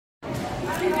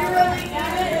Did you really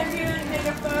get it if you didn't take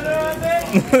a photo of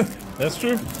it? That's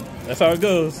true. That's how it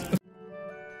goes.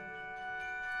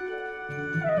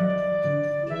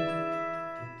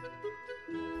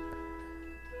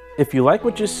 If you like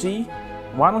what you see,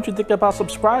 why don't you think about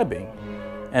subscribing?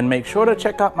 And make sure to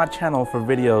check out my channel for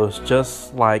videos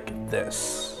just like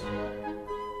this.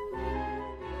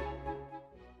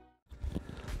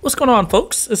 What's going on,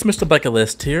 folks? It's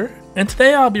MrBucketlist here, and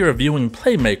today I'll be reviewing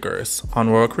Playmakers on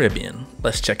Royal Caribbean.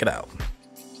 Let's check it out.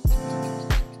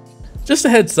 Just a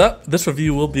heads up, this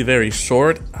review will be very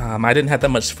short. I didn't have that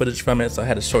much footage from it, so I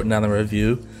had to shorten down the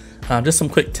review. Just some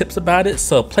quick tips about it.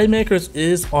 So Playmakers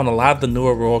is on a lot of the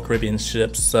newer Royal Caribbean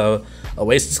ships, so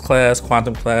Oasis class,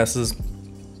 Quantum classes.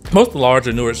 Most of the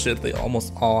larger, newer ships, they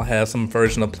almost all have some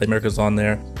version of Playmakers on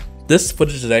there. This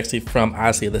footage is actually from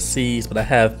Odyssey of the Seas, but I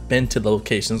have been to the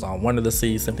locations on Wonder of the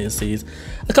Seas, Symphony of the Seas,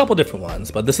 a couple different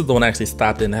ones, but this is the one I actually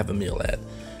stopped in to have a meal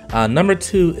at. Number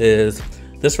 2 is,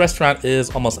 this restaurant is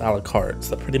almost a la carte,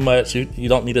 so pretty much you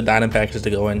don't need a dining package to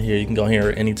go in here. You can go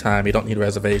here anytime, you don't need a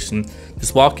reservation.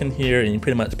 Just walk in here and you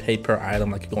pretty much pay per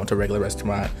item like you go into a regular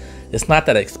restaurant. It's not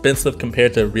that expensive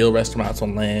compared to real restaurants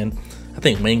on land. I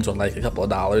think wings were like a couple of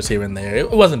dollars here and there.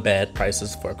 It wasn't bad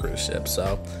prices for a cruise ship,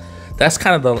 so that's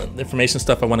kind of the information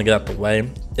stuff I want to get out the way.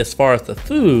 As far as the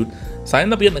food, so I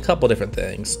ended up getting a couple different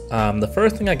things. The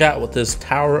first thing I got was this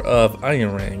tower of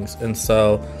onion rings, and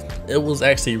so it was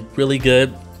actually really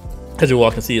good. As you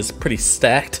all can see, it's pretty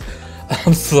stacked.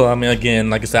 So I mean, again,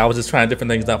 like I said, I was just trying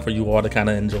different things out for you all to kind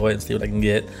of enjoy and see what I can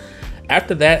get.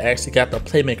 After that, I actually got the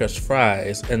Playmakers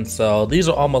fries, and so these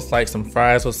are almost like some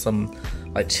fries with some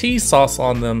like cheese sauce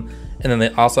on them, and then they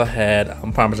also had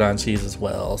Parmesan cheese as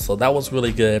well, so that was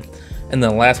really good. And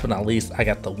then last but not least, I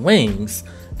got the wings.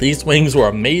 These wings were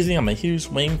amazing. I'm a huge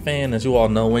wing fan. As you all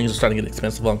know, wings are starting to get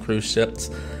expensive on cruise ships.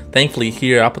 Thankfully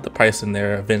here, I'll put the price in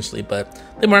there eventually, but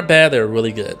they weren't bad, they were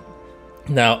really good.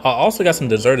 Now, I also got some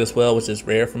dessert as well, which is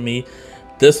rare for me.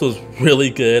 This was really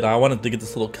good. I wanted to get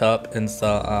this little cup and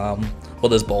so, well,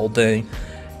 this bowl thing.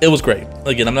 It was great.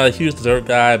 Again, I'm not a huge dessert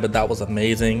guy, but that was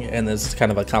amazing, and it's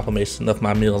kind of a confirmation of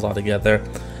my meals altogether.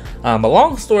 But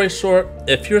long story short,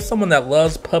 if you're someone that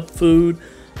loves pub food,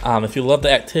 if you love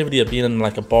the activity of being in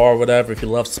like a bar or whatever, if you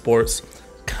love sports,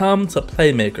 come to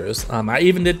Playmakers. I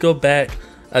even did go back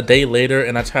a day later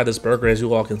and I tried this burger, as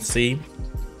you all can see.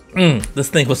 This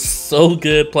thing was so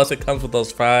good, plus it comes with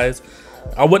those fries.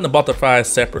 I wouldn't have bought the fries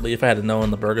separately if I had known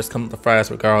the burgers come with the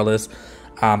fries regardless.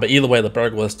 But either way, the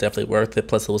burger was definitely worth it,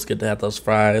 plus it was good to have those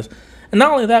fries. And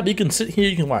not only that, but you can sit here,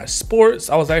 you can watch sports.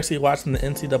 I was actually watching the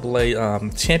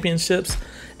NCAA championships,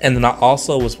 and then I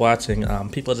also was watching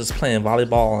people just playing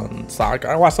volleyball and soccer.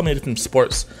 I watched so many different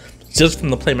sports just from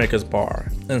the Playmakers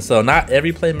bar. And so not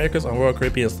every Playmakers on Royal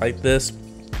Caribbean is like this.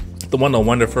 The one on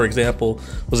Wonder, for example,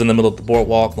 was in the middle of the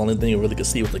boardwalk. The only thing you really could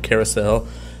see was the carousel.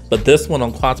 But this one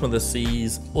on Quantum of the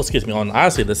Seas, well, excuse me, on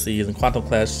Odyssey of the Seas and Quantum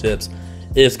class ships,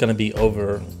 is going to be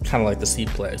over kind of like the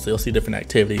seaplay. So you'll see different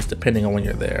activities depending on when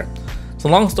you're there. So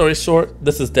long story short,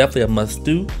 this is definitely a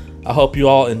must-do. I hope you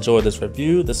all enjoyed this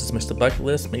review. This is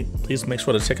MrBucketlist. Please make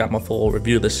sure to check out my full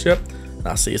review of this ship, and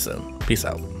I'll see you soon. Peace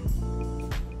out.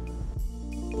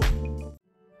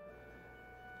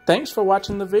 Thanks for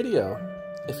watching the video.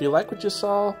 If you like what you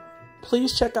saw,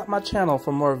 please check out my channel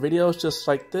for more videos just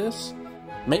like this.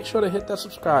 Make sure to hit that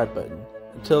subscribe button.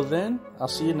 Until then, I'll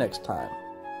see you next time.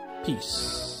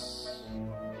 Peace.